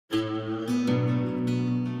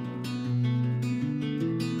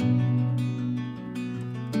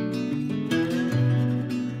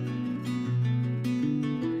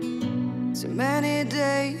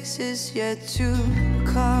is yet to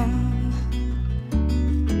come.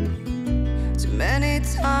 Too many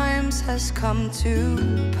times has come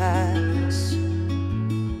to pass.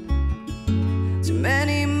 Too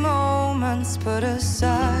many moments put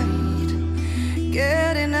aside.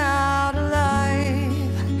 Getting out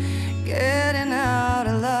alive, getting out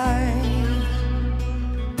alive.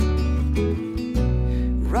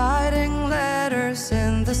 Writing letters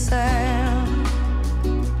in the sand.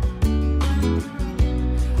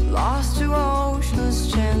 Lost to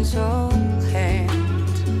ocean's gentle hand.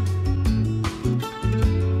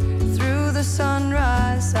 Through the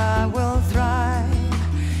sunrise I will thrive.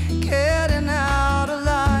 Getting out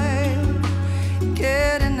alive,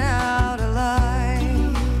 getting out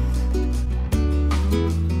alive.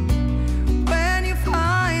 When you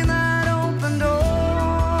find that open door,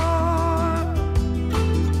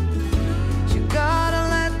 you gotta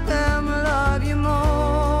let them love you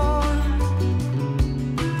more.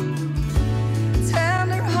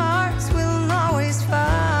 Tender hearts will always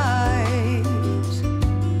fight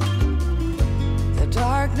the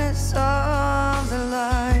darkness of the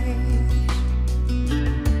light.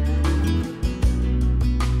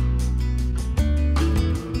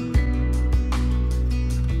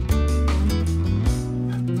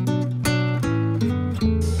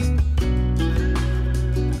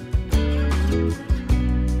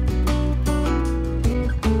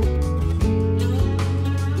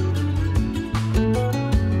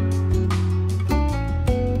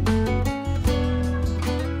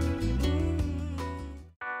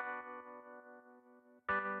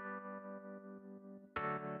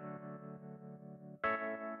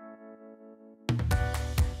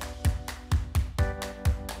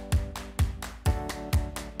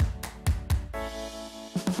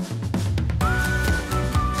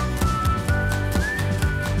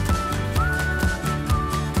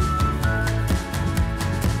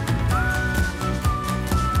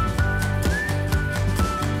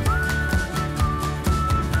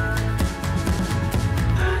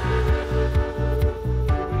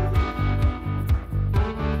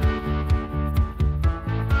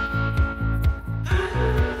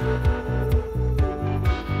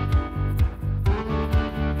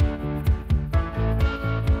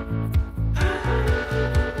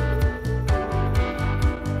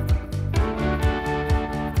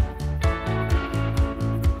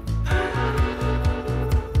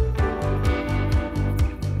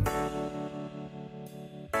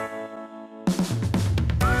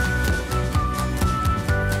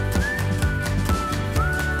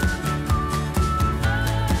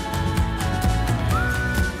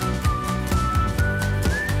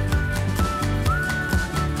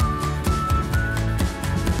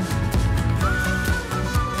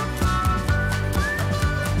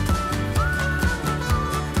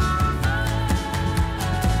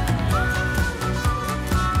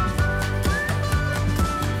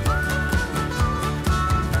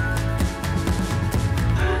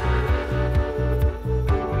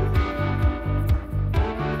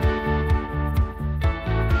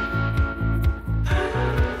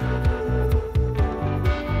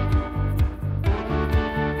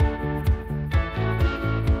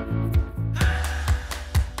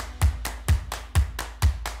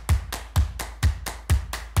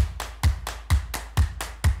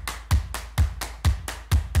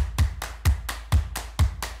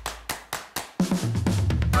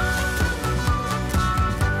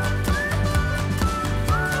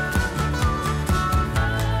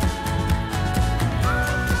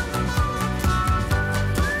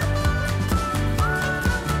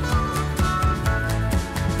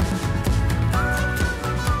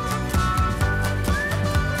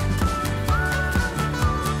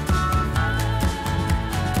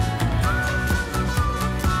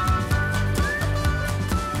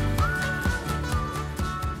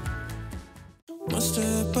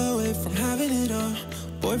 Step away from having it all.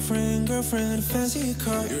 Boyfriend, girlfriend, a fancy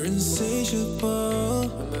car. You're insatiable,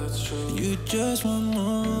 you just want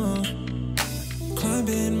more.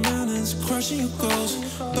 Climbing mountains, crushing your goals,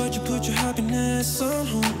 but you put your happiness on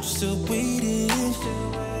hold. Still waiting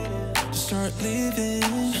to start living.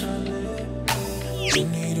 You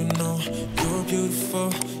need to know you're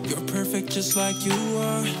beautiful, you're perfect just like you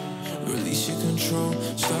are. Release your control,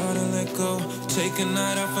 start to let go. Take a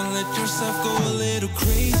night off and let yourself go a little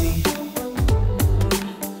crazy.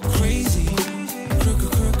 Crazy,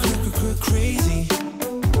 crazy.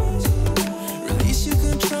 Release your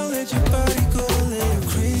control, let your body go a little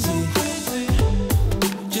crazy.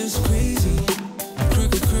 Just crazy.